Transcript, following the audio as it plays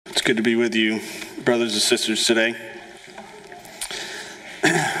It's good to be with you, brothers and sisters, today.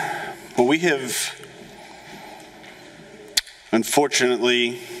 Well, we have,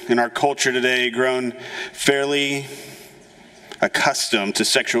 unfortunately, in our culture today, grown fairly accustomed to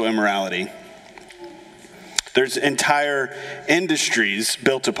sexual immorality. There's entire industries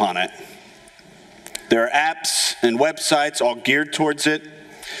built upon it. There are apps and websites all geared towards it.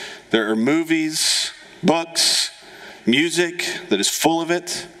 There are movies, books, music that is full of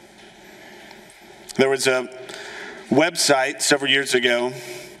it. There was a website several years ago.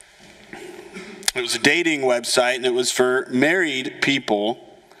 It was a dating website, and it was for married people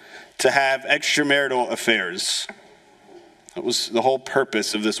to have extramarital affairs. That was the whole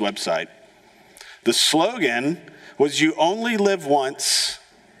purpose of this website. The slogan was, "You only live once,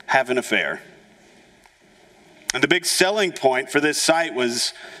 have an affair." And the big selling point for this site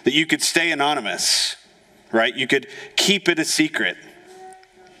was that you could stay anonymous, right? You could keep it a secret.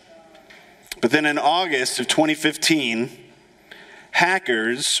 But then in August of 2015,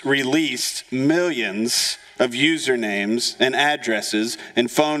 hackers released millions of usernames and addresses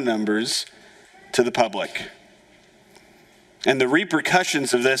and phone numbers to the public. And the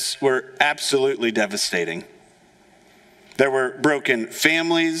repercussions of this were absolutely devastating. There were broken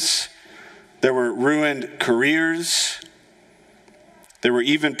families. There were ruined careers. There were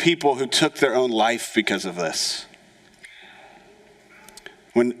even people who took their own life because of this.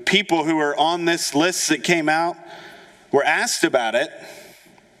 When people who were on this list that came out were asked about it,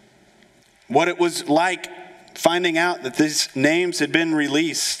 what it was like finding out that these names had been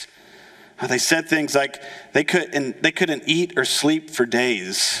released, they said things like they couldn't eat or sleep for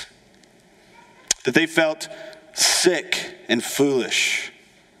days, that they felt sick and foolish,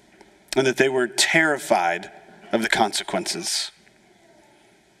 and that they were terrified of the consequences.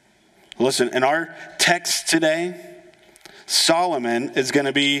 Listen, in our text today, Solomon is going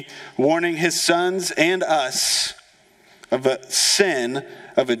to be warning his sons and us of a sin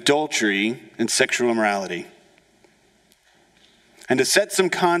of adultery and sexual immorality. And to set some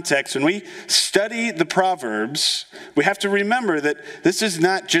context, when we study the Proverbs, we have to remember that this is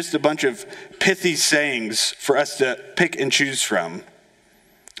not just a bunch of pithy sayings for us to pick and choose from.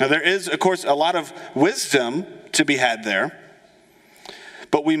 Now, there is, of course, a lot of wisdom to be had there,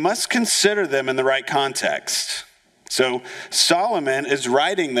 but we must consider them in the right context. So Solomon is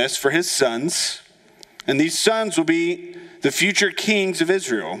writing this for his sons, and these sons will be the future kings of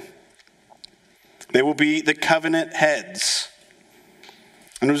Israel. They will be the covenant heads.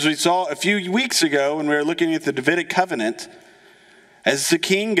 And as we saw a few weeks ago when we were looking at the Davidic covenant, as the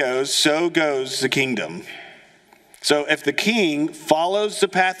king goes, so goes the kingdom. So if the king follows the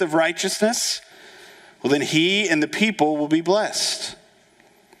path of righteousness, well, then he and the people will be blessed.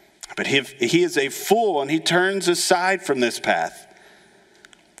 But if he is a fool and he turns aside from this path,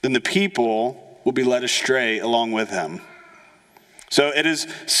 then the people will be led astray along with him. So it is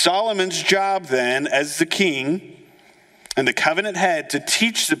Solomon's job then, as the king and the covenant head, to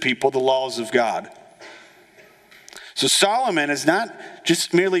teach the people the laws of God. So Solomon is not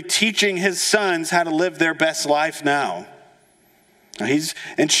just merely teaching his sons how to live their best life now. He's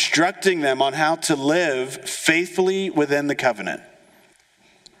instructing them on how to live faithfully within the covenant.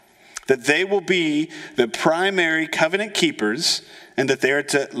 That they will be the primary covenant keepers, and that they are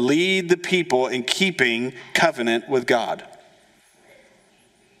to lead the people in keeping covenant with God.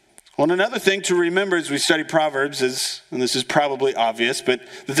 Well, and another thing to remember as we study Proverbs is, and this is probably obvious, but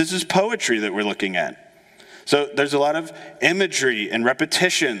that this is poetry that we're looking at. So there's a lot of imagery and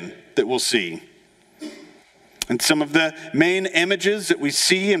repetition that we'll see. And some of the main images that we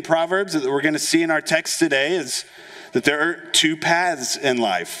see in Proverbs that we're going to see in our text today is that there are two paths in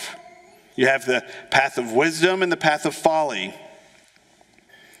life. You have the path of wisdom and the path of folly.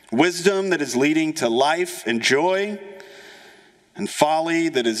 Wisdom that is leading to life and joy, and folly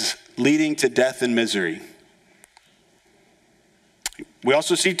that is leading to death and misery. We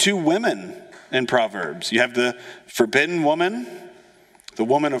also see two women in Proverbs. You have the forbidden woman, the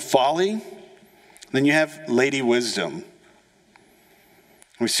woman of folly, then you have Lady Wisdom.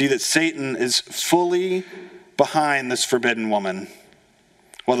 We see that Satan is fully behind this forbidden woman,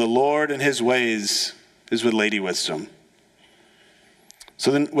 while the Lord in his ways is with Lady Wisdom. So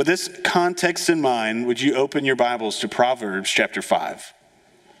then, with this context in mind, would you open your Bibles to Proverbs chapter 5?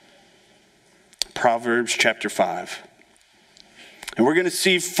 Proverbs chapter 5. And we're going to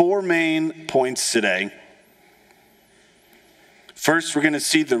see four main points today. First, we're going to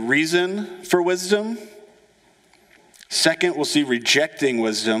see the reason for wisdom. Second, we'll see rejecting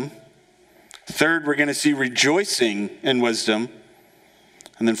wisdom. Third, we're going to see rejoicing in wisdom.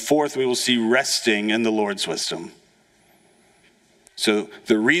 And then fourth, we will see resting in the Lord's wisdom. So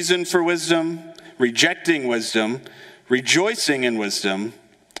the reason for wisdom, rejecting wisdom, rejoicing in wisdom,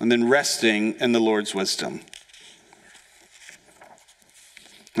 and then resting in the Lord's wisdom.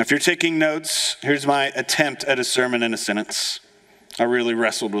 Now, if you're taking notes, here's my attempt at a sermon in a sentence. I really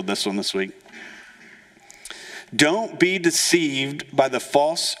wrestled with this one this week. Don't be deceived by the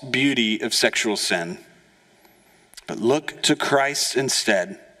false beauty of sexual sin, but look to Christ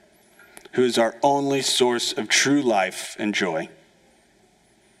instead, who is our only source of true life and joy.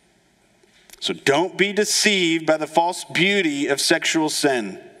 So don't be deceived by the false beauty of sexual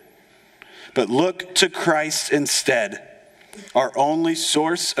sin, but look to Christ instead, our only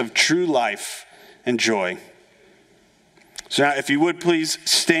source of true life and joy. So now, if you would please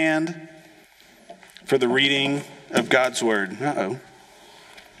stand for the reading of God's word.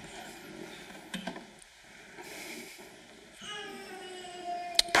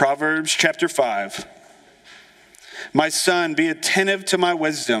 Proverbs chapter 5. My son, be attentive to my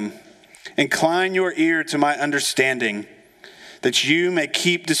wisdom. Incline your ear to my understanding, that you may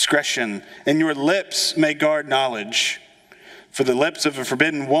keep discretion, and your lips may guard knowledge. For the lips of a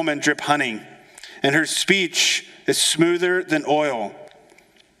forbidden woman drip honey, and her speech is smoother than oil.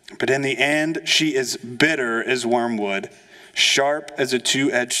 But in the end, she is bitter as wormwood, sharp as a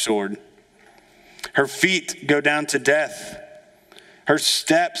two-edged sword. Her feet go down to death. Her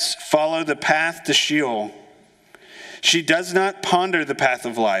steps follow the path to Sheol. She does not ponder the path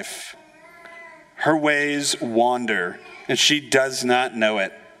of life. Her ways wander, and she does not know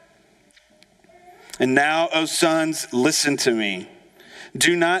it. And now, O sons, listen to me.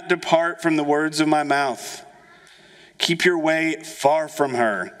 Do not depart from the words of my mouth. Keep your way far from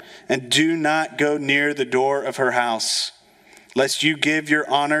her, and do not go near the door of her house, lest you give your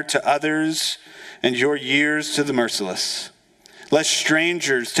honor to others and your years to the merciless. Lest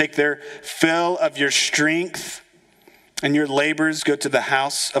strangers take their fill of your strength, and your labors go to the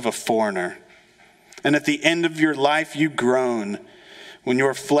house of a foreigner. And at the end of your life you groan, when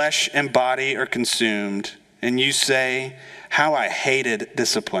your flesh and body are consumed, and you say, how I hated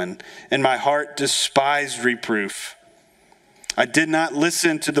discipline, and my heart despised reproof. I did not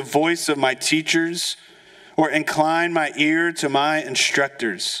listen to the voice of my teachers, or incline my ear to my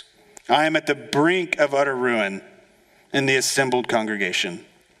instructors. I am at the brink of utter ruin in the assembled congregation.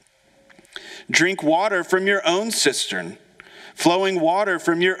 Drink water from your own cistern, flowing water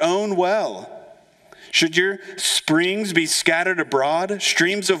from your own well. Should your springs be scattered abroad,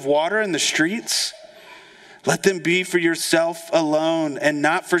 streams of water in the streets? Let them be for yourself alone and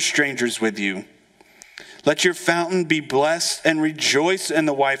not for strangers with you. Let your fountain be blessed and rejoice in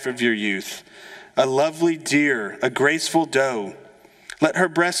the wife of your youth, a lovely deer, a graceful doe. Let her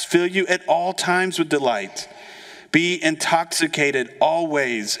breast fill you at all times with delight. Be intoxicated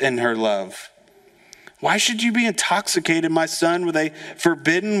always in her love. Why should you be intoxicated, my son, with a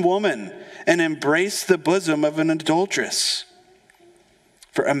forbidden woman and embrace the bosom of an adulteress?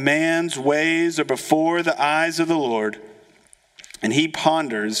 For a man's ways are before the eyes of the Lord, and he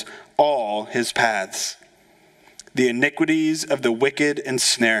ponders all his paths. The iniquities of the wicked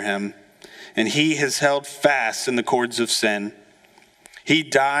ensnare him, and he has held fast in the cords of sin. He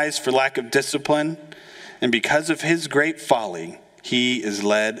dies for lack of discipline, and because of his great folly, he is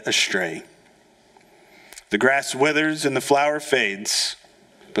led astray. The grass withers and the flower fades,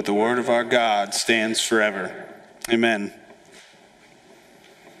 but the word of our God stands forever. Amen.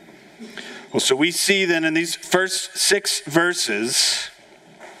 Well, so we see then in these first 6 verses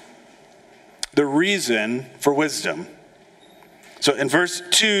the reason for wisdom. So in verse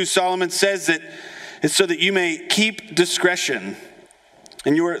 2, Solomon says that it's so that you may keep discretion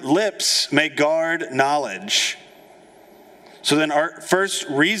and your lips may guard knowledge. So then our first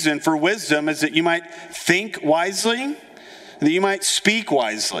reason for wisdom is that you might think wisely, and that you might speak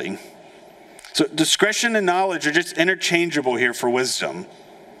wisely. So discretion and knowledge are just interchangeable here for wisdom.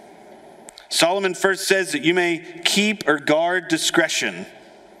 Solomon first says that you may keep or guard discretion.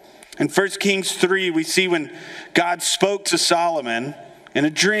 In 1 Kings 3, we see when God spoke to Solomon in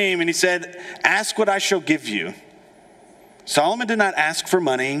a dream, and he said, ask what I shall give you. Solomon did not ask for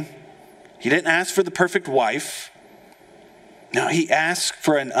money. He didn't ask for the perfect wife. No, he asked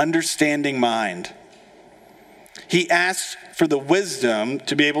for an understanding mind. He asked for the wisdom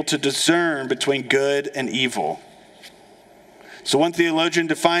to be able to discern between good and evil. So one theologian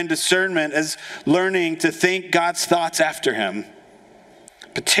defined discernment as learning to think God's thoughts after him,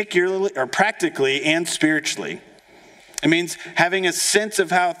 particularly or practically and spiritually. It means having a sense of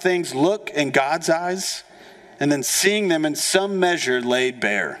how things look in God's eyes and then seeing them in some measure laid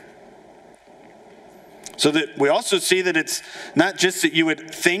bare. So that we also see that it's not just that you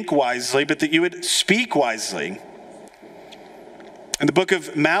would think wisely, but that you would speak wisely. In the book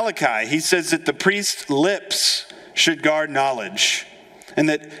of Malachi, he says that the priest's lips should guard knowledge, and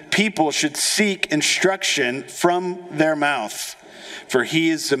that people should seek instruction from their mouth, for he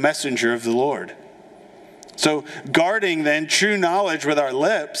is the messenger of the Lord. So guarding then true knowledge with our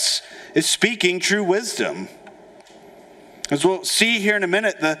lips is speaking true wisdom. As we'll see here in a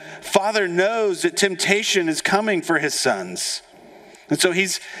minute, the Father knows that temptation is coming for his sons. And so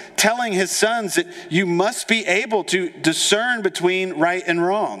he's telling his sons that you must be able to discern between right and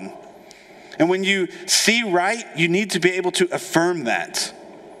wrong. And when you see right, you need to be able to affirm that.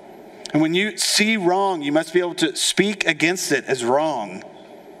 And when you see wrong, you must be able to speak against it as wrong.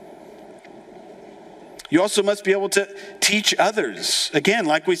 You also must be able to teach others. Again,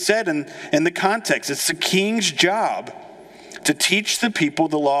 like we said in the context, it's the king's job to teach the people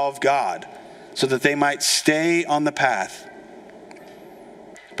the law of God so that they might stay on the path.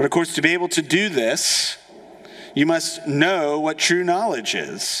 But of course, to be able to do this, you must know what true knowledge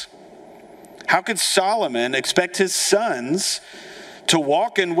is. How could Solomon expect his sons to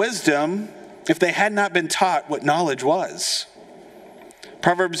walk in wisdom if they had not been taught what knowledge was?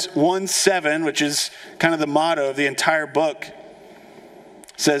 Proverbs 1:7, which is kind of the motto of the entire book,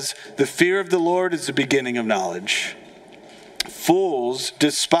 says, "The fear of the Lord is the beginning of knowledge. Fools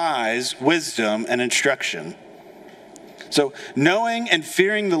despise wisdom and instruction." So knowing and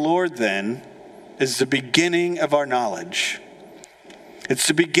fearing the Lord then is the beginning of our knowledge. It's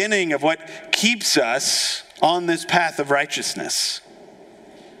the beginning of what keeps us on this path of righteousness.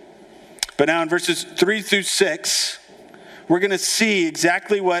 But now in verses 3 through 6, we're going to see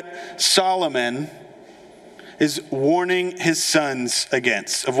exactly what Solomon is warning his sons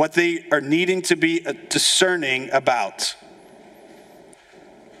against, of what they are needing to be discerning about.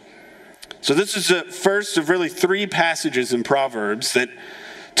 So this is the first of really 3 passages in Proverbs that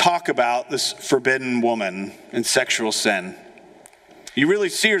talk about this forbidden woman and sexual sin. You really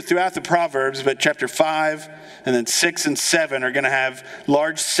see her throughout the Proverbs, but chapter 5 and then 6 and 7 are going to have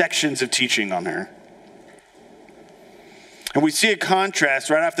large sections of teaching on her. And we see a contrast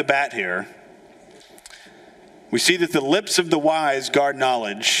right off the bat here. We see that the lips of the wise guard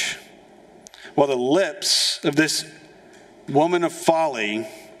knowledge, while the lips of this woman of folly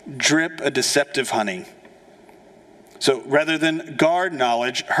drip a deceptive honey. So rather than guard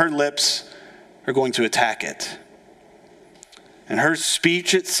knowledge, her lips are going to attack it. And her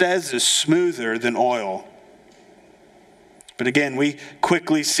speech, it says, is smoother than oil. But again, we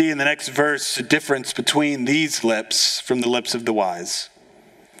quickly see in the next verse the difference between these lips from the lips of the wise.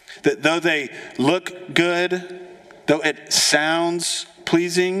 That though they look good, though it sounds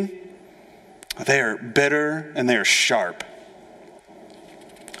pleasing, they are bitter and they are sharp.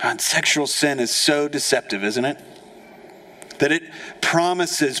 And sexual sin is so deceptive, isn't it? That it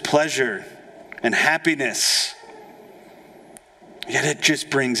promises pleasure and happiness, yet it just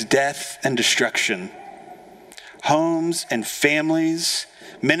brings death and destruction. Homes and families,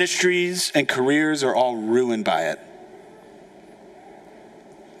 ministries and careers are all ruined by it.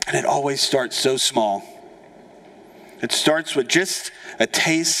 And it always starts so small. It starts with just a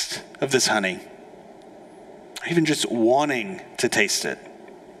taste of this honey, or even just wanting to taste it.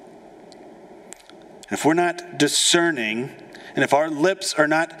 And if we're not discerning, and if our lips are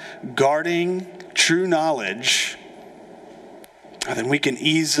not guarding true knowledge, then we can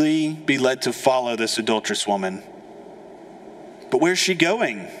easily be led to follow this adulterous woman. But where's she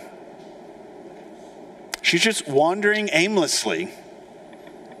going? She's just wandering aimlessly.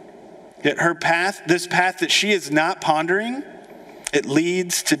 Yet her path, this path that she is not pondering, it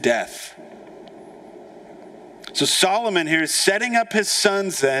leads to death. So Solomon here is setting up his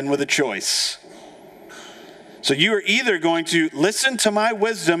sons then with a choice. So you are either going to listen to my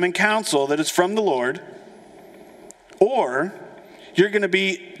wisdom and counsel that is from the Lord, or you're going to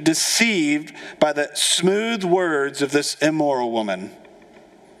be deceived by the smooth words of this immoral woman.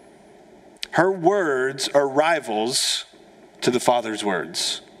 Her words are rivals to the Father's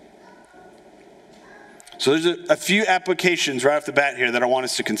words. So there's a few applications right off the bat here that I want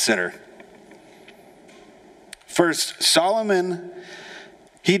us to consider. First, Solomon,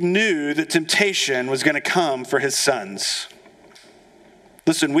 he knew that temptation was going to come for his sons.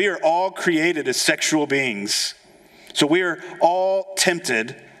 Listen, we are all created as sexual beings. So we are all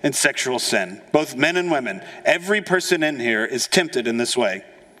tempted in sexual sin, both men and women. Every person in here is tempted in this way.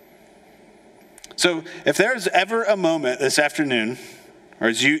 So if there's ever a moment this afternoon, or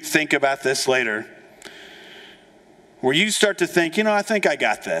as you think about this later, where you start to think, I think I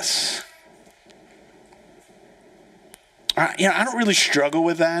got this. I don't really struggle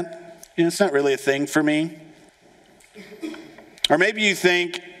with that. It's not really a thing for me. Or maybe you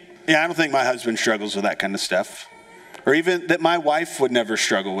think, I don't think my husband struggles with that kind of stuff. or even that my wife would never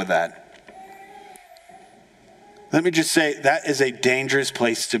struggle with that. Let me just say, that is a dangerous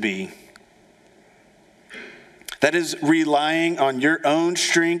place to be. That is relying on your own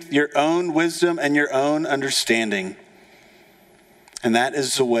strength, your own wisdom, and your own understanding. And that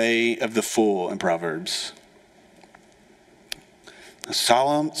is the way of the fool in Proverbs.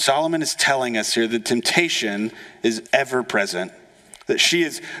 Solomon is telling us here that temptation is ever present, that she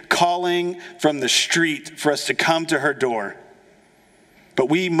is calling from the street for us to come to her door. But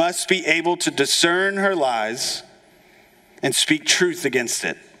we must be able to discern her lies and speak truth against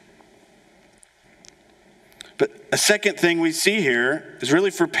it. But a second thing we see here is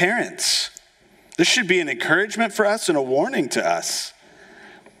really for parents. This should be an encouragement for us and a warning to us.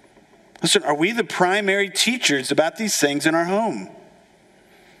 Listen, are we the primary teachers about these things in our home?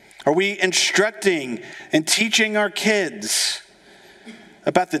 Are we instructing and teaching our kids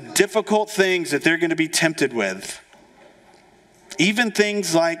about the difficult things that they're going to be tempted with? Even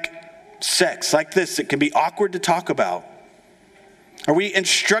things like sex, like this, that can be awkward to talk about. Are we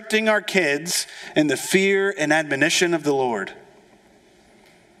instructing our kids in the fear and admonition of the Lord?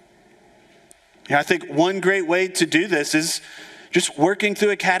 I think one great way to do this is just working through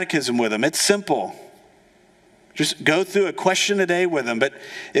a catechism with them. It's simple. Just go through a question a day with them, but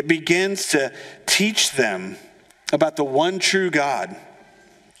it begins to teach them about the one true God.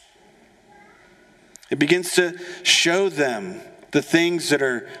 It begins to show them the things that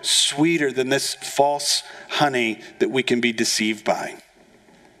are sweeter than this false honey that we can be deceived by.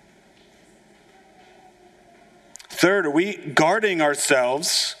 Third, are we guarding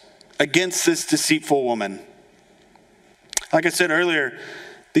ourselves against this deceitful woman? Like I said earlier,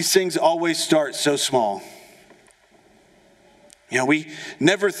 these things always start so small. We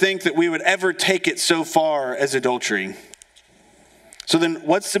never think that we would ever take it so far as adultery. So then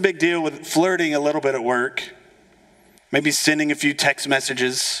what's the big deal with flirting a little bit at work? Maybe sending a few text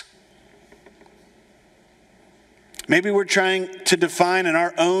messages. Maybe we're trying to define in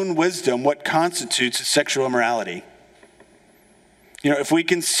our own wisdom what constitutes sexual immorality. If we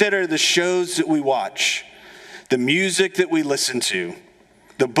consider the shows that we watch, the music that we listen to,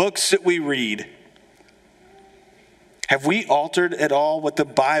 the books that we read, have we altered at all what the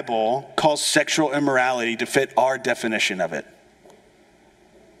Bible calls sexual immorality to fit our definition of it?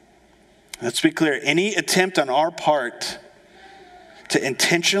 Let's be clear. Any attempt on our part to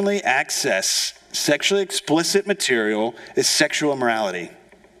intentionally access sexually explicit material is sexual immorality.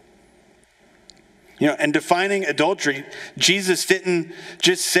 And defining adultery, Jesus didn't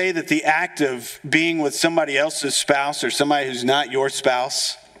just say that the act of being with somebody else's spouse or somebody who's not your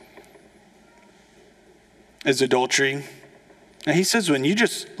spouse is adultery. Now, he says when you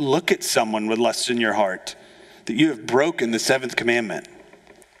just look at someone with lust in your heart, that you have broken the seventh commandment.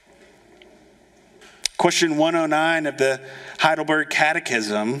 Question 109 of the Heidelberg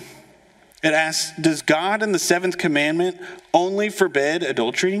Catechism, it asks, does God in the seventh commandment only forbid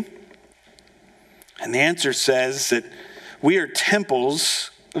adultery? And the answer says that we are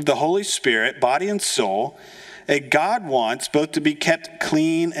temples of the Holy Spirit, body and soul, and God wants both to be kept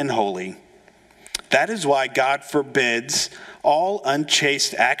clean and holy. That is why God forbids all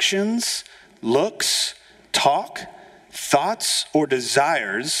unchaste actions, looks, talk, thoughts, or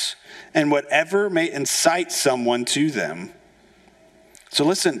desires, and whatever may incite someone to them. So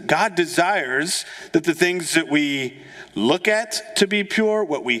listen, God desires that the things that we look at to be pure,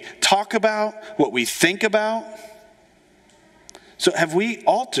 what we talk about, what we think about. So have we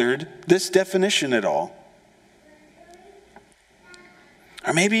altered this definition at all?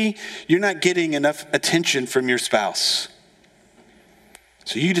 Or maybe you're not getting enough attention from your spouse.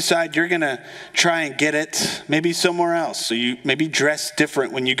 So you decide you're going to try and get it maybe somewhere else. So you maybe dress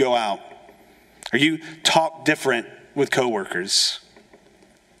different when you go out. Or you talk different with coworkers.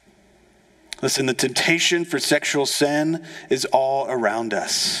 Listen, the temptation for sexual sin is all around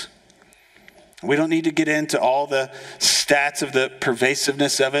us. We don't need to get into all the stats of the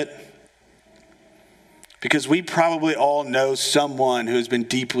pervasiveness of it, because we probably all know someone who has been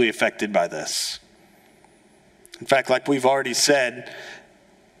deeply affected by this. In fact, like we've already said,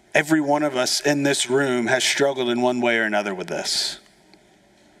 every one of us in this room has struggled in one way or another with this.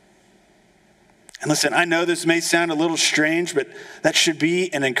 And listen, I know this may sound a little strange, but that should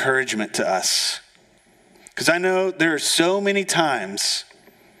be an encouragement to us. Because I know there are so many times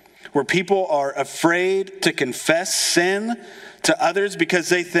where people are afraid to confess sin to others because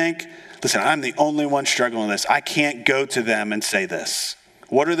they think, listen, I'm the only one struggling with this. I can't go to them and say this.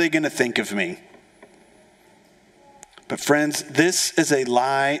 What are they going to think of me? But friends, this is a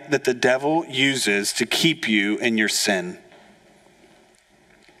lie that the devil uses to keep you in your sin.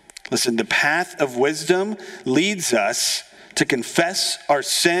 Listen, the path of wisdom leads us to confess our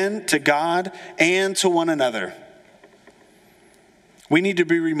sin to God and to one another. We need to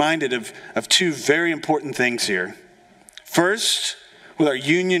be reminded of two very important things here. First, with our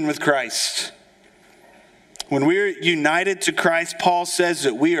union with Christ. When we're united to Christ, Paul says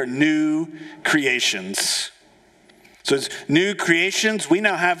that we are new creations. So as new creations, we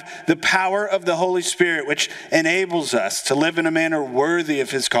now have the power of the Holy Spirit, which enables us to live in a manner worthy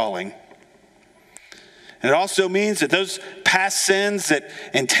of his calling. And it also means that those past sins that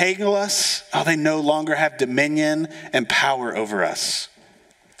entangle us, they no longer have dominion and power over us.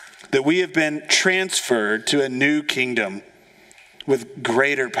 That we have been transferred to a new kingdom with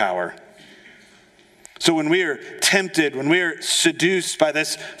greater power. So when we are tempted, when we are seduced by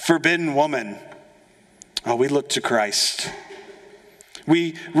this forbidden woman, we look to Christ.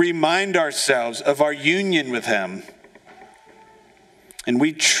 We remind ourselves of our union with him. And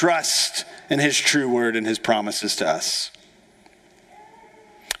we trust in his true word and his promises to us.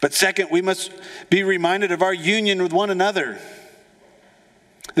 But second, we must be reminded of our union with one another.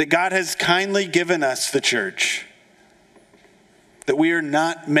 That God has kindly given us the church. That we are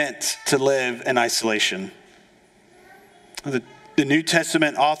not meant to live in isolation. The New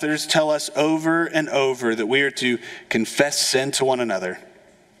Testament authors tell us over and over that we are to confess sin to one another.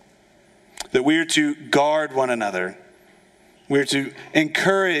 That we are to guard one another. We are to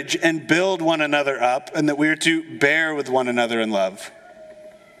encourage and build one another up, and that we are to bear with one another in love.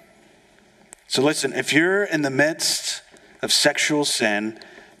 So listen, if you're in the midst of sexual sin,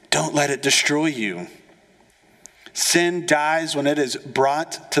 don't let it destroy you. Sin dies when it is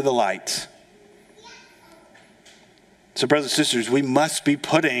brought to the light. So brothers and sisters, we must be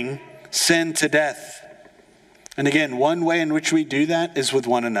putting sin to death. And again, one way in which we do that is with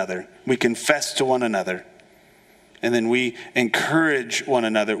one another. We confess to one another. And then we encourage one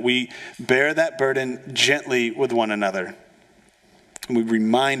another. We bear that burden gently with one another. And we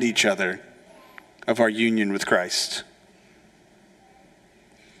remind each other of our union with Christ.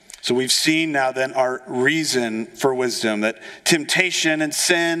 So we've seen now then our reason for wisdom, that temptation and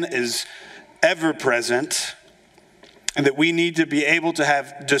sin is ever present, and that we need to be able to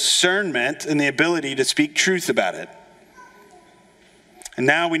have discernment and the ability to speak truth about it. And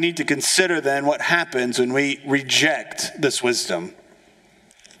now we need to consider then what happens when we reject this wisdom.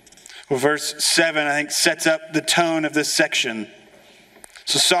 Well, verse 7, I think, sets up the tone of this section.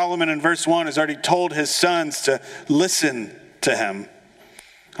 So Solomon in verse 1 has already told his sons to listen to him.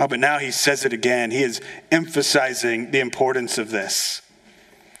 But now he says it again. He is emphasizing the importance of this.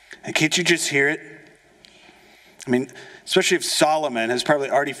 And can't you just hear it? I mean, especially if Solomon has probably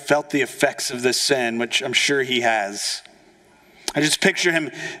already felt the effects of this sin, which I'm sure he has. I just picture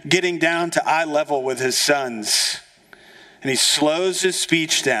him getting down to eye level with his sons. And he slows his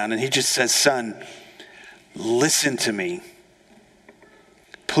speech down and he just says, "Son, listen to me.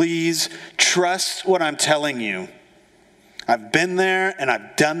 Please trust what I'm telling you. I've been there and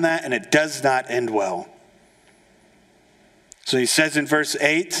I've done that, and it does not end well." So he says in verse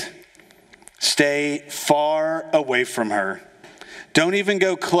 8, stay far away from her. Don't even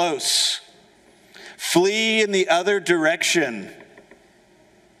go close. Flee in the other direction.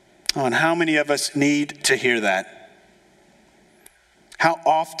 And how many of us need to hear that? How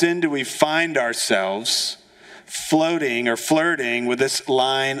often do we find ourselves floating or flirting with this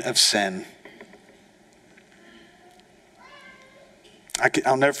line of sin?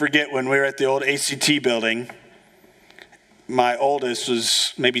 I'll never forget when we were at the old ACT building. My oldest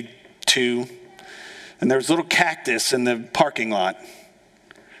was maybe 2, and there was a little cactus in the parking lot.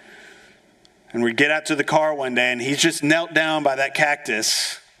 And we'd get out to the car one day, and he's just knelt down by that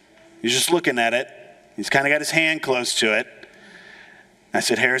cactus. He's just looking at it. He's kind of got his hand close to it. I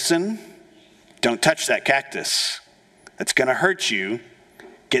said, "Harrison, don't touch that cactus. That's going to hurt you.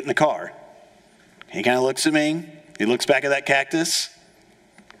 Get in the car." He kind of looks at me. He looks back at that cactus.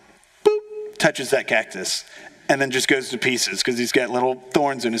 Boop, touches that cactus. And then just goes to pieces because he's got little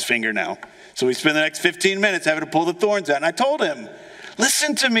thorns in his finger now. So we spend the next 15 minutes having to pull the thorns out. And I told him,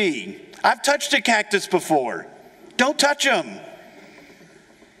 "Listen to me. I've touched a cactus before. Don't touch them."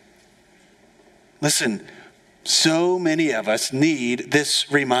 Listen, so many of us need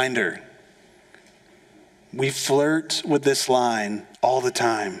this reminder. We flirt with this line all the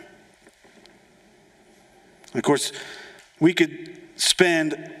time. Of course, we could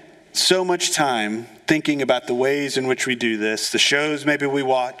spend so much time thinking about the ways in which we do this, the shows maybe we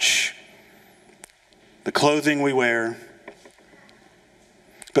watch, the clothing we wear.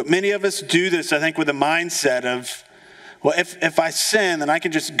 But many of us do this, I think, with a mindset of, well, if I sin, then I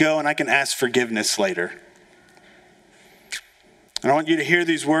can just go and I can ask forgiveness later. And I want you to hear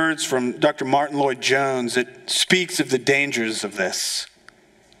these words from Dr. Martin Lloyd-Jones that speaks of the dangers of this.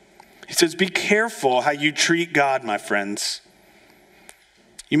 He says, "Be careful how you treat God, my friends.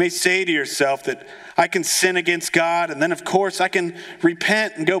 You may say to yourself that I can sin against God, and then of course I can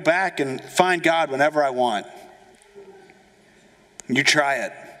repent and go back and find God whenever I want. You try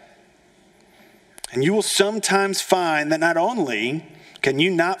it. And you will sometimes find that not only can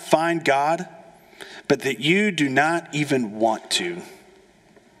you not find God, but that you do not even want to.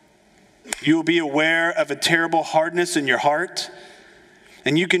 You will be aware of a terrible hardness in your heart,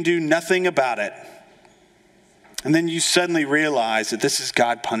 and you can do nothing about it. And then you suddenly realize that this is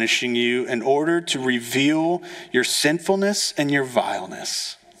God punishing you in order to reveal your sinfulness and your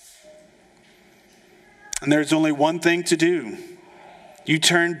vileness. And there's only one thing to do. You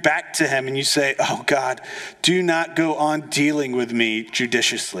turn back to him and you say, oh God, do not go on dealing with me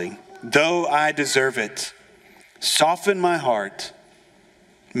judiciously, though I deserve it. Soften my heart,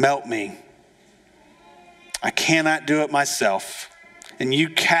 melt me. I cannot do it myself. And you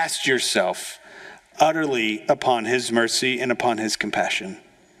cast yourself utterly upon his mercy and upon his compassion.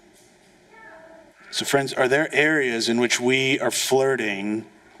 So friends, are there areas in which we are flirting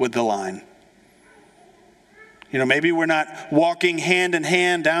with the line? You know, maybe we're not walking hand in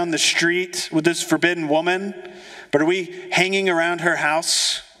hand down the street with this forbidden woman, but are we hanging around her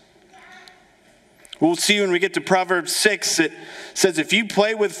house? We'll see when we get to Proverbs 6, it says, if you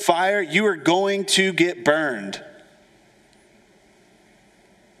play with fire, you are going to get burned.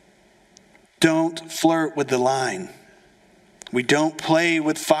 Don't flirt with the line. We don't play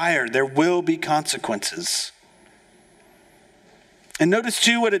with fire. There will be consequences. And notice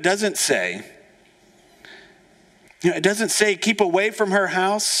too what it doesn't say. You know, it doesn't say keep away from her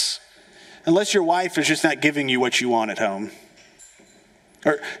house unless your wife is just not giving you what you want at home.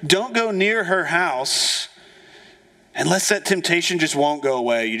 Or don't go near her house unless that temptation just won't go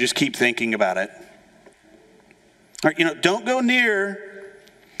away. You just keep thinking about it. Or, don't go near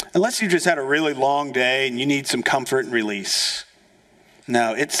unless you just had a really long day and you need some comfort and release.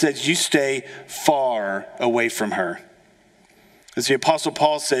 No, it says you stay far away from her. As the Apostle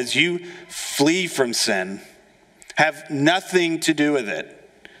Paul says, you flee from sin. Have nothing to do with it.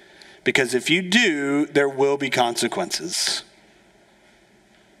 Because if you do, there will be consequences.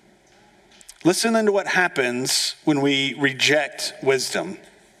 Listen then to what happens when we reject wisdom.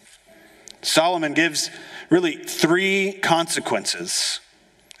 Solomon gives really 3 consequences.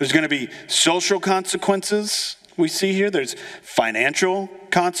 There's going to be social consequences we see here. There's financial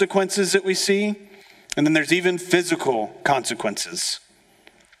consequences that we see. And then there's even physical consequences.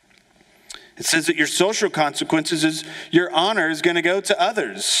 It says that your social consequences is your honor is going to go to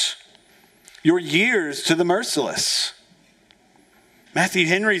others. Your years to the merciless. Matthew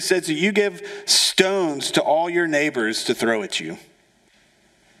Henry says that you give stones to all your neighbors to throw at you.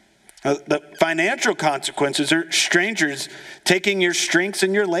 The financial consequences are strangers taking your strengths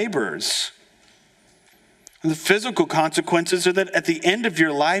and your labors. And the physical consequences are that at the end of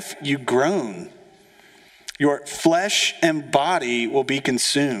your life, you groan. Your flesh and body will be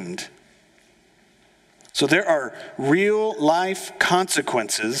consumed. So there are real life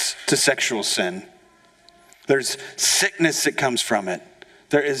consequences to sexual sin. There's sickness that comes from it.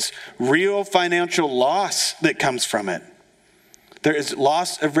 There is real financial loss that comes from it. There is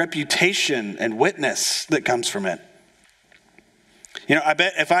loss of reputation and witness that comes from it. I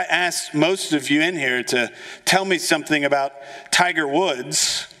bet if I asked most of you in here to tell me something about Tiger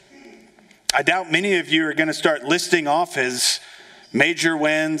Woods, I doubt many of you are going to start listing off his major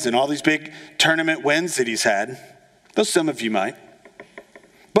wins and all these big tournament wins that he's had. Though some of you might.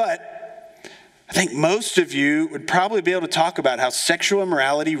 But I think most of you would probably be able to talk about how sexual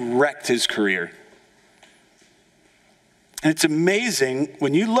immorality wrecked his career. And it's amazing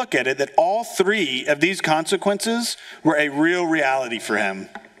when you look at it that all 3 of these consequences were a real reality for him.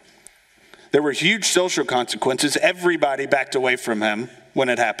 There were huge social consequences. Everybody backed away from him when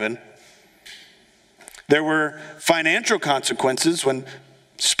it happened. There were financial consequences when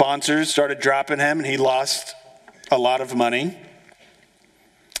sponsors started dropping him and he lost a lot of money.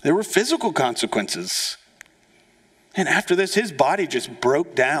 There were physical consequences. And after this, his body just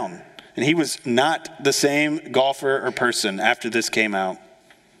broke down. And he was not the same golfer or person after this came out.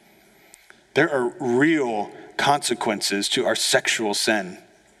 There are real consequences to our sexual sin.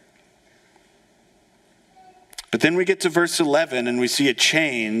 But then we get to verse 11 and we see a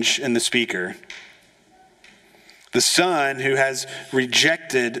change in the speaker. The son who has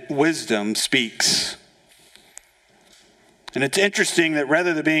rejected wisdom speaks. And it's interesting that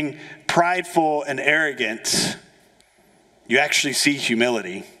rather than being prideful and arrogant, you actually see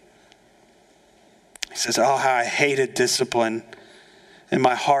humility. He says, oh, how I hated discipline and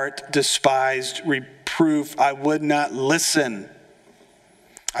my heart despised reproof. I would not listen.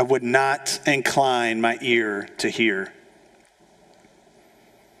 I would not incline my ear to hear.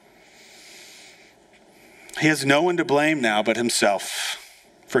 He has no one to blame now but himself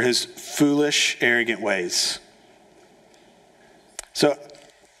for his foolish, arrogant ways. So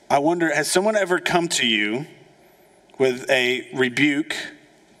I wonder, has someone ever come to you with a rebuke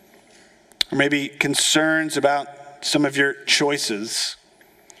or maybe concerns about some of your choices?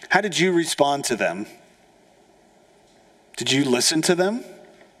 How did you respond to them? Did you listen to them?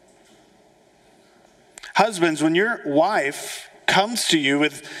 Husbands, when your wife comes to you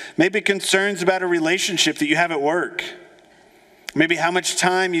with maybe concerns about a relationship that you have at work, maybe how much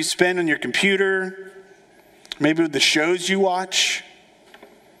time you spend on your computer, maybe with the shows you watch,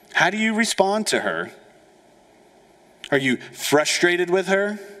 how do you respond to her? Are you frustrated with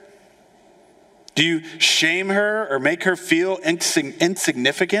her? Do you shame her or make her feel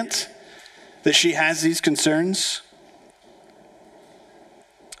insignificant that she has these concerns?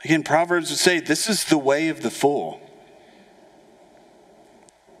 Again, Proverbs would say this is the way of the fool.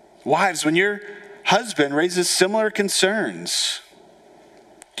 Wives, when your husband raises similar concerns,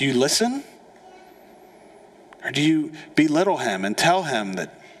 do you listen? Or do you belittle him and tell him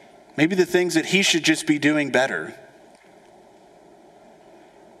that maybe the things that he should just be doing better?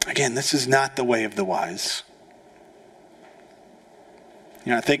 Again, this is not the way of the wise.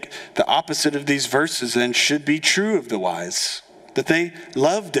 I think the opposite of these verses then should be true of the wise, that they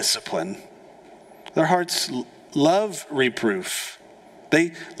love discipline. Their hearts love reproof.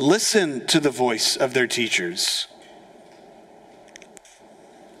 They listen to the voice of their teachers.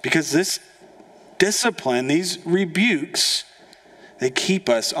 Because this discipline, these rebukes, they keep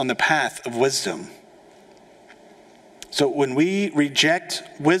us on the path of wisdom. So when we reject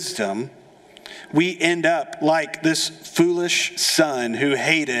wisdom, we end up like this foolish son who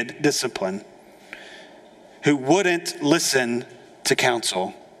hated discipline, who wouldn't listen to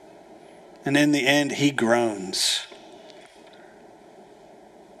counsel. And in the end, he groans.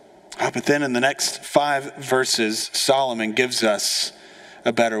 But then in the next 5 verses, Solomon gives us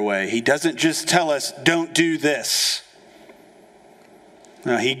a better way. He doesn't just tell us, don't do this.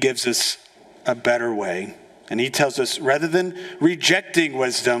 No, he gives us a better way. And he tells us, rather than rejecting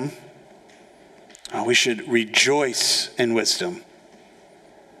wisdom, we should rejoice in wisdom.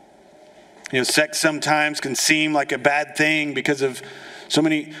 Sex sometimes can seem like a bad thing because of so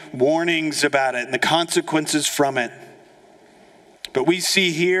many warnings about it and the consequences from it. But we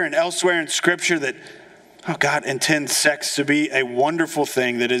see here and elsewhere in Scripture that God intends sex to be a wonderful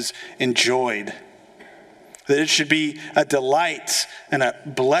thing that is enjoyed. That it should be a delight and a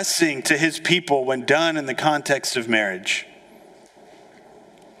blessing to his people when done in the context of marriage.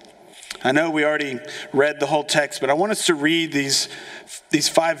 I know we already read the whole text, but I want us to read these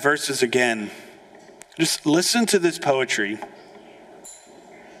 5 verses again. Just listen to this poetry.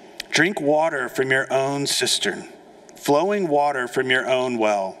 Drink water from your own cistern, flowing water from your own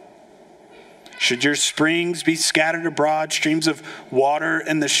well. Should your springs be scattered abroad, streams of water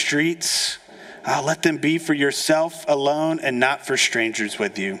in the streets, let them be for yourself alone and not for strangers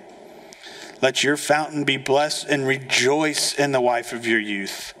with you. Let your fountain be blessed and rejoice in the wife of your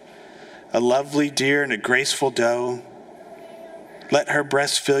youth, a lovely deer and a graceful doe. Let her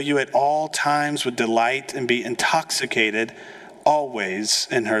breast fill you at all times with delight and be intoxicated always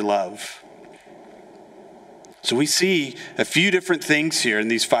in her love. So we see a few different things here in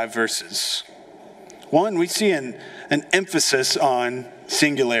these 5 verses. One, we see an emphasis on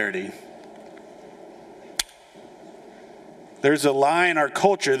singularity. There's a lie in our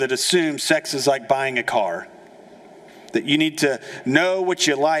culture that assumes sex is like buying a car. That you need to know what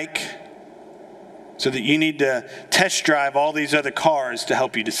you like, so that you need to test drive all these other cars to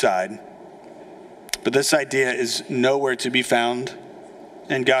help you decide. But this idea is nowhere to be found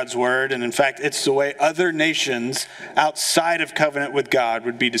in God's word. And in fact, it's the way other nations outside of covenant with God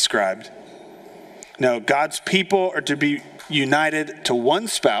would be described. No, God's people are to be united to one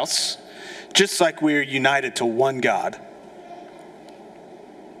spouse, just like we are united to one God.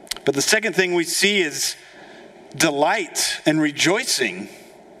 But the second thing we see is delight and rejoicing.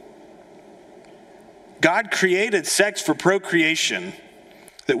 God created sex for procreation,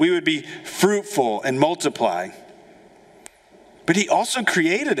 that we would be fruitful and multiply. But he also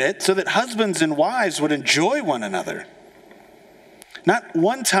created it so that husbands and wives would enjoy one another. Not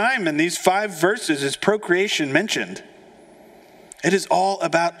one time in these 5 verses is procreation mentioned. It is all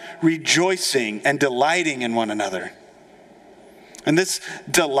about rejoicing and delighting in one another. And this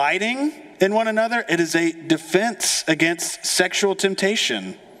delighting in one another, it is a defense against sexual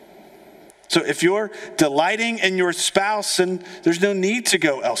temptation. So if you're delighting in your spouse, then there's no need to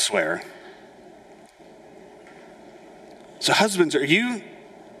go elsewhere. So husbands, are you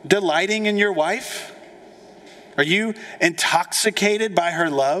delighting in your wife? Are you intoxicated by her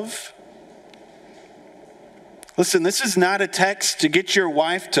love? Listen, this is not a text to get your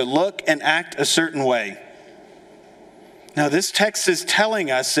wife to look and act a certain way. Now, this text is telling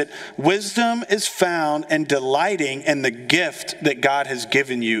us that wisdom is found in delighting in the gift that God has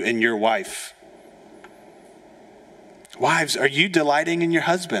given you in your wife. Wives, are you delighting in your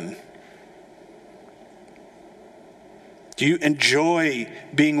husband? Do you enjoy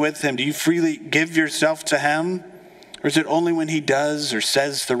being with him? Do you freely give yourself to him? Or is it only when he does or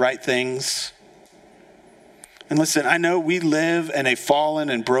says the right things? And listen, I know we live in a fallen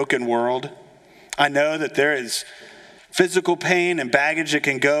and broken world. I know that there is physical pain and baggage that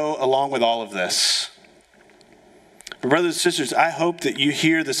can go along with all of this. But brothers and sisters, I hope that you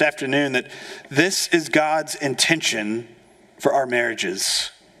hear this afternoon that this is God's intention for our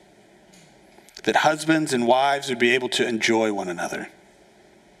marriages. That husbands and wives would be able to enjoy one another.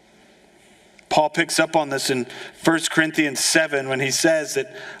 Paul picks up on this in 1 Corinthians 7 when he says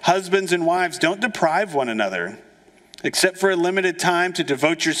that husbands and wives don't deprive one another, except for a limited time to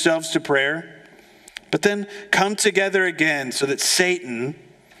devote yourselves to prayer. But then come together again so that Satan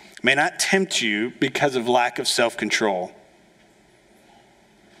may not tempt you because of lack of self-control.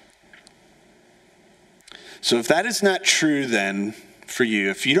 So if that is not true then for you,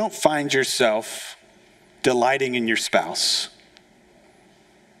 if you don't find yourself delighting in your spouse,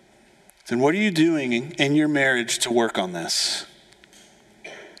 then what are you doing in your marriage to work on this?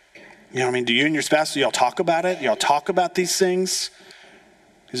 You know what I mean? Do you and your spouse, do y'all talk about it? Y'all talk about these things?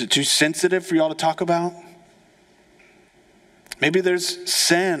 Is it too sensitive for y'all to talk about? Maybe there's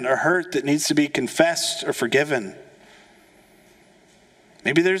sin or hurt that needs to be confessed or forgiven.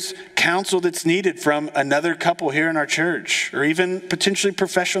 Maybe there's counsel that's needed from another couple here in our church, or even potentially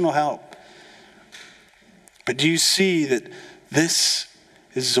professional help. But do you see that this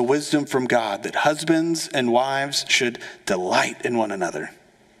is a wisdom from God, that husbands and wives should delight in one another?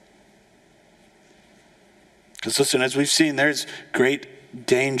 Because listen, as we've seen, there's great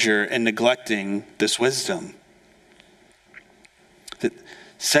danger in neglecting this wisdom. That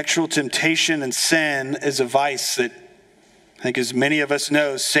sexual temptation and sin is a vice that I think, as many of us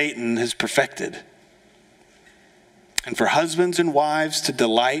know, Satan has perfected. And for husbands and wives to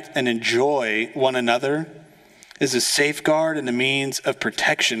delight and enjoy one another is a safeguard and a means of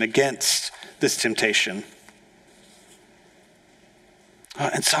protection against this temptation.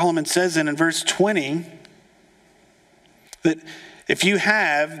 And Solomon says in verse 20 that if you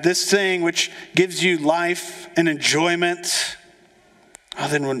have this thing which gives you life and enjoyment,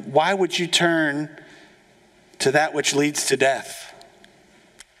 then why would you turn to that which leads to death?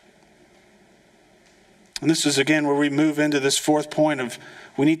 And this is again where we move into this fourth point of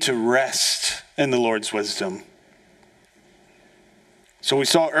we need to rest in the Lord's wisdom. So we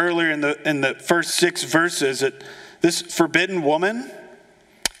saw earlier in the first 6 verses that this forbidden woman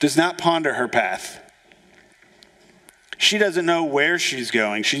does not ponder her path. She doesn't know where she's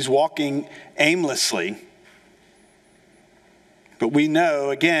going. She's walking aimlessly. But we know,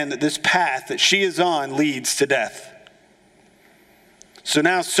 again, that this path that she is on leads to death. So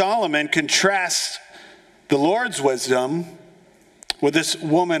now Solomon contrasts the Lord's wisdom with this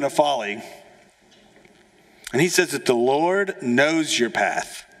woman of folly. And he says that the Lord knows your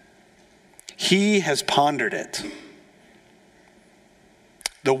path. He has pondered it.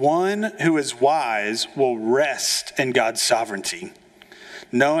 The one who is wise will rest in God's sovereignty,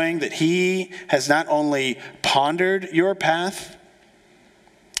 knowing that he has not only pondered your path,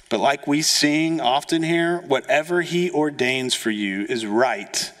 but like we sing often here, whatever he ordains for you is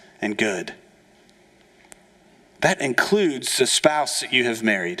right and good. That includes the spouse that you have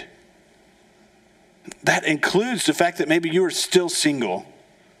married. That includes the fact that maybe you are still single.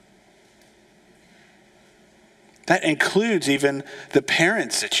 That includes even the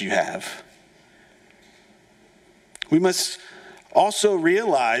parents that you have. We must also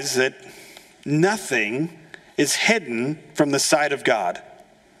realize that nothing is hidden from the sight of God.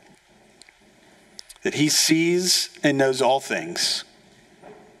 That he sees and knows all things.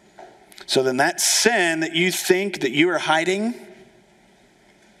 So then that sin that you think that you are hiding,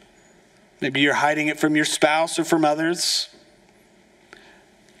 maybe you're hiding it from your spouse or from others,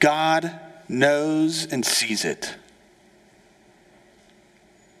 God knows and sees it.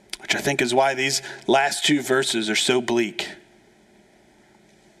 Which I think is why these last 2 verses are so bleak.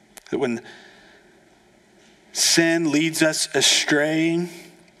 That when sin leads us astray,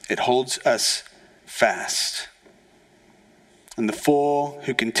 it holds us fast. And the fool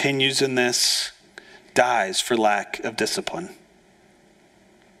who continues in this dies for lack of discipline.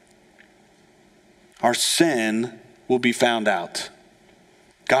 Our sin will be found out.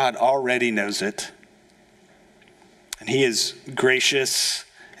 God already knows it. And he is gracious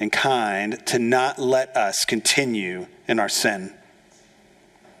and kind to not let us continue in our sin.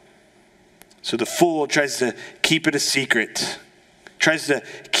 So the fool tries to keep it a secret, tries to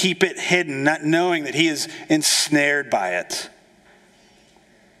keep it hidden, not knowing that he is ensnared by it.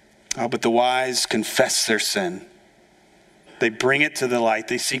 Oh, but the wise confess their sin. They bring it to the light.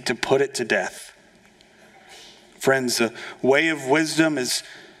 They seek to put it to death. Friends, the way of wisdom is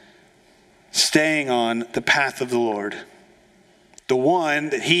staying on the path of the Lord, the one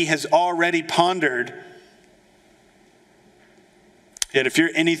that he has already pondered. Yet if you're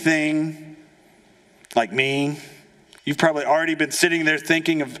anything like me, you've probably already been sitting there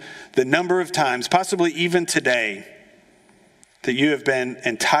thinking of the number of times, possibly even today, that you have been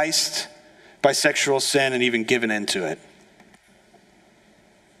enticed by sexual sin and even given into it.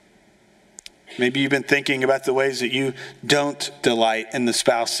 Maybe you've been thinking about the ways that you don't delight in the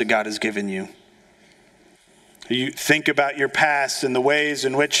spouse that God has given you. You think about your past and the ways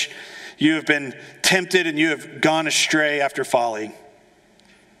in which you have been tempted and you have gone astray after folly.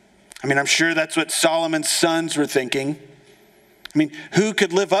 I mean, I'm sure that's what Solomon's sons were thinking. I mean, who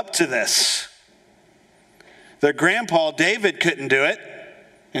could live up to this? Their grandpa, David, couldn't do it.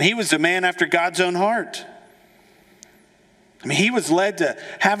 And he was a man after God's own heart. I mean, he was led to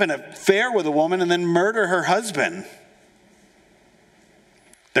have an affair with a woman and then murder her husband.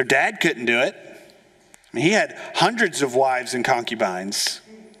 Their dad couldn't do it. I mean, he had hundreds of wives and concubines.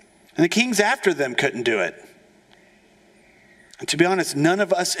 And the kings after them couldn't do it. And to be honest, none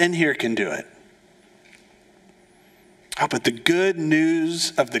of us in here can do it. Oh, but the good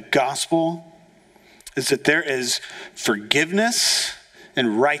news of the gospel is that there is forgiveness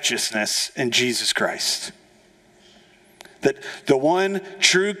and righteousness in Jesus Christ. That the one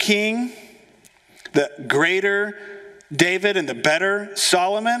true king, the greater David and the better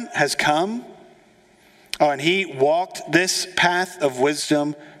Solomon has come. Oh, and he walked this path of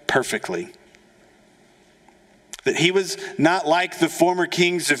wisdom perfectly. That he was not like the former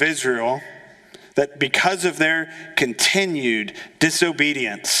kings of Israel, that because of their continued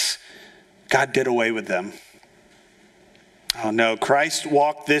disobedience, God did away with them. Oh no, Christ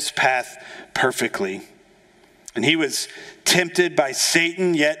walked this path perfectly. And he was tempted by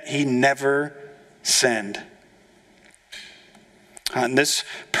Satan, yet he never sinned. And this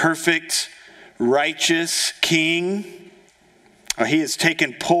perfect, righteous king, he has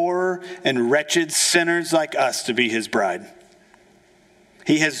taken poor and wretched sinners like us to be his bride.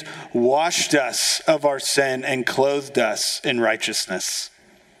 He has washed us of our sin and clothed us in righteousness.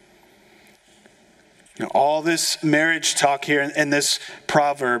 All this marriage talk here in this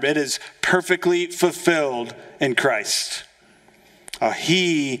proverb, it is perfectly fulfilled in Christ.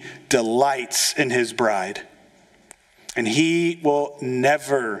 He delights in his bride, and he will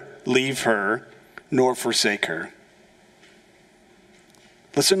never leave her nor forsake her.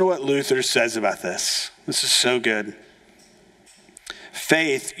 Listen to what Luther says about this. This is so good.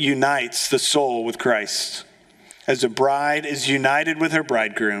 Faith unites the soul with Christ, as a bride is united with her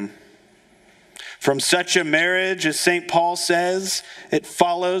bridegroom. From such a marriage, as St. Paul says, it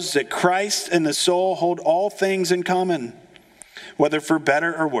follows that Christ and the soul hold all things in common, whether for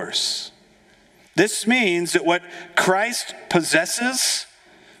better or worse. This means that what Christ possesses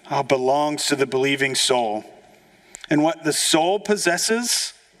belongs to the believing soul, and what the soul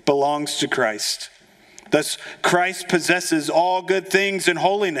possesses belongs to Christ. Thus, Christ possesses all good things and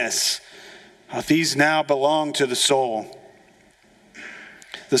holiness. These now belong to the soul.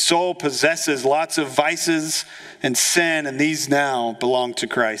 The soul possesses lots of vices and sin, and these now belong to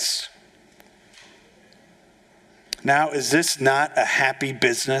Christ. Now, is this not a happy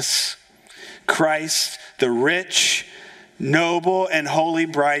business? Christ, the rich, noble, and holy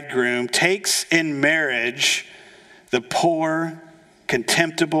bridegroom, takes in marriage the poor,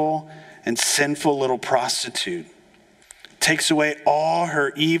 contemptible, and sinful little prostitute, takes away all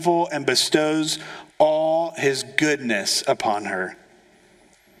her evil and bestows all his goodness upon her.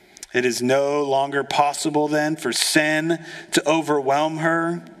 It is no longer possible then for sin to overwhelm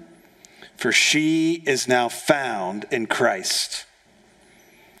her, for she is now found in Christ.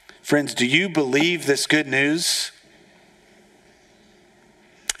 Friends, do you believe this good news?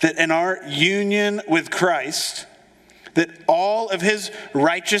 That in our union with Christ, that all of his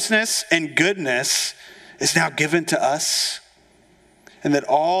righteousness and goodness is now given to us, and that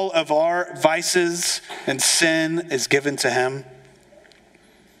all of our vices and sin is given to him?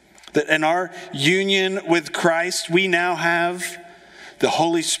 That in our union with Christ, we now have the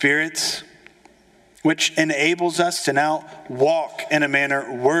Holy Spirit, which enables us to now walk in a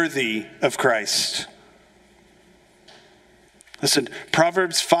manner worthy of Christ. Listen,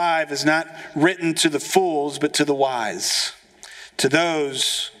 Proverbs 5 is not written to the fools, but to the wise, to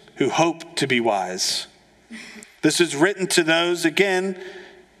those who hope to be wise. This is written to those, again,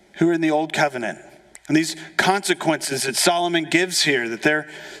 who are in the old covenant. And these consequences that Solomon gives here, that they're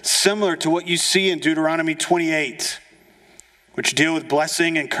similar to what you see in Deuteronomy 28, which deal with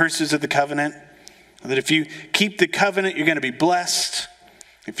blessing and curses of the covenant. That if you keep the covenant, you're going to be blessed.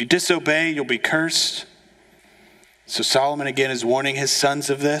 If you disobey, you'll be cursed. So Solomon again is warning his sons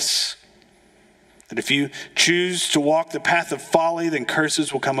of this. That if you choose to walk the path of folly, then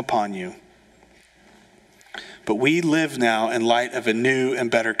curses will come upon you. But we live now in light of a new and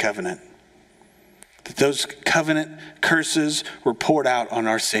better covenant. That those covenant curses were poured out on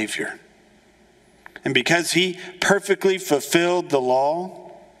our Savior. And because he perfectly fulfilled the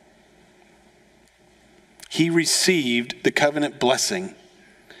law, he received the covenant blessing.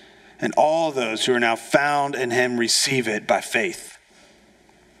 And all those who are now found in him receive it by faith.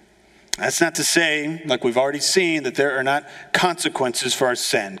 That's not to say, like we've already seen, that there are not consequences for our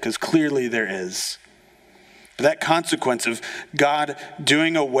sin, because clearly there is. But that consequence of God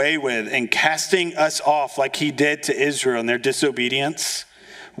doing away with and casting us off like he did to Israel in their disobedience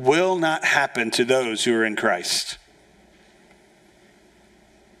will not happen to those who are in Christ.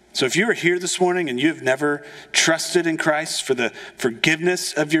 So if you are here this morning and you have never trusted in Christ for the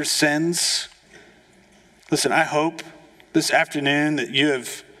forgiveness of your sins, listen, I hope this afternoon that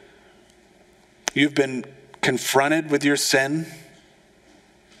you've been confronted with your sin.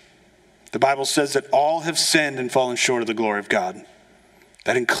 The Bible says that all have sinned and fallen short of the glory of God.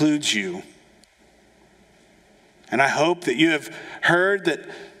 That includes you. And I hope that you have heard that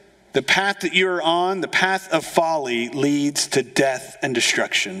the path that you are on, the path of folly, leads to death and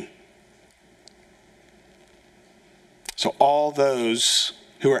destruction. So all those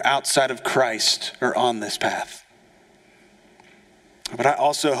who are outside of Christ are on this path. But I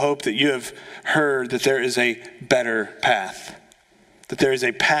also hope that you have heard that there is a better path, that there is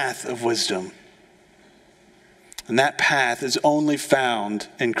a path of wisdom. And that path is only found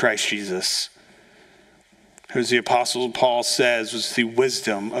in Christ Jesus, who, as the Apostle Paul says, was the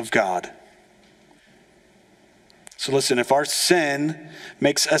wisdom of God. So listen, if our sin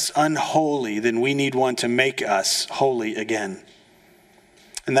makes us unholy, then we need one to make us holy again.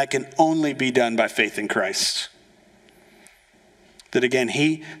 And that can only be done by faith in Christ. That again,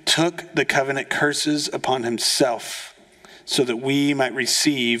 he took the covenant curses upon himself so that we might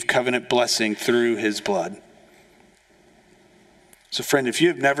receive covenant blessing through his blood. So friend, if you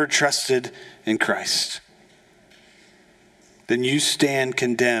have never trusted in Christ, then you stand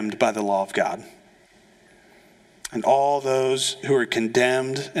condemned by the law of God. And all those who are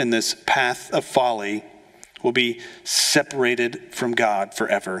condemned in this path of folly will be separated from God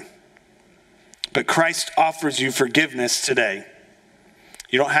forever. But Christ offers you forgiveness today.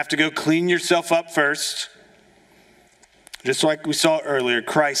 You don't have to go clean yourself up first. Just like we saw earlier,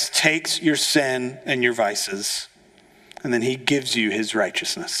 Christ takes your sin and your vices, and then he gives you his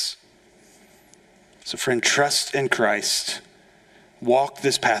righteousness. So friend, trust in Christ. Walk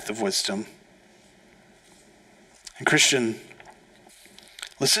this path of wisdom. And Christian,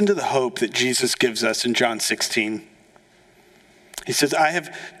 listen to the hope that Jesus gives us in John 16. He says, I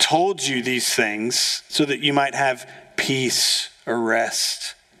have told you these things so that you might have peace or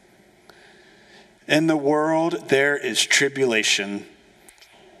rest. In the world there is tribulation.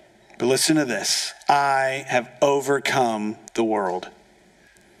 But listen to this. I have overcome the world.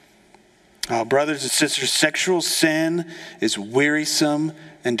 Brothers and sisters, sexual sin is wearisome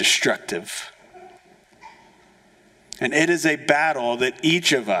and destructive. And it is a battle that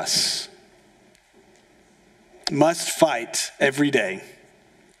each of us must fight every day.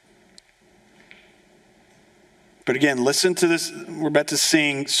 But again, listen to this. We're about to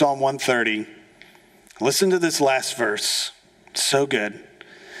sing Psalm 130. Listen to this last verse. It's so good.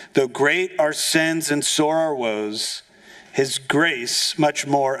 Though great are sins and sore our woes, his grace much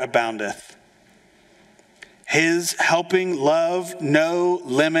more aboundeth. His helping love no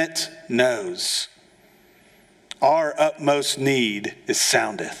limit knows. Our utmost need is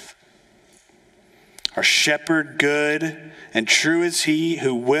soundeth. Our shepherd good and true is he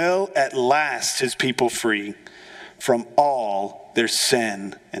who will at last his people free from all their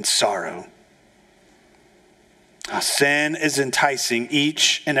sin and sorrow. Sin is enticing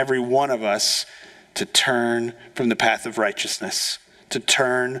each and every one of us to turn from the path of righteousness, to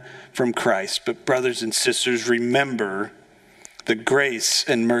turn from Christ. But brothers and sisters, remember the grace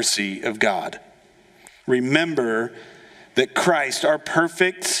and mercy of God. Remember that Christ, our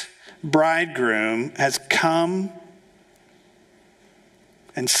perfect bridegroom, has come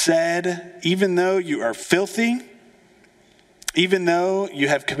and said, even though you are filthy, even though you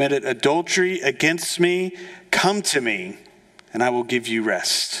have committed adultery against me, come to me and I will give you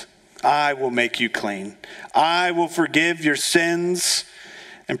rest. I will make you clean. I will forgive your sins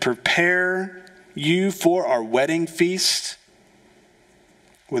and prepare you for our wedding feast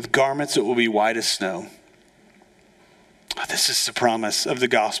with garments that will be white as snow. This is the promise of the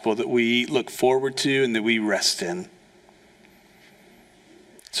gospel that we look forward to and that we rest in.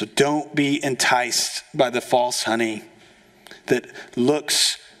 So don't be enticed by the false honey that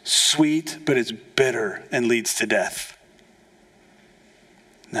looks sweet but is bitter and leads to death.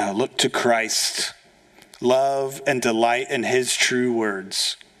 Now look to Christ. Love and delight in his true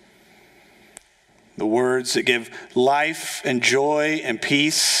words. The words that give life and joy and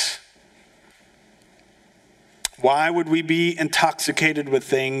peace. Why would we be intoxicated with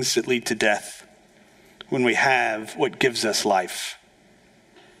things that lead to death when we have what gives us life?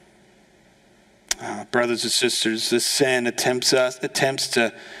 Brothers and sisters, this sin attempts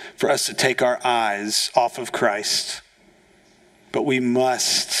for us to take our eyes off of Christ. But we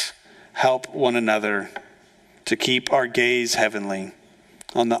must help one another to keep our gaze heavenly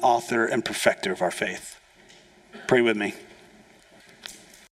on the author and perfecter of our faith. Pray with me.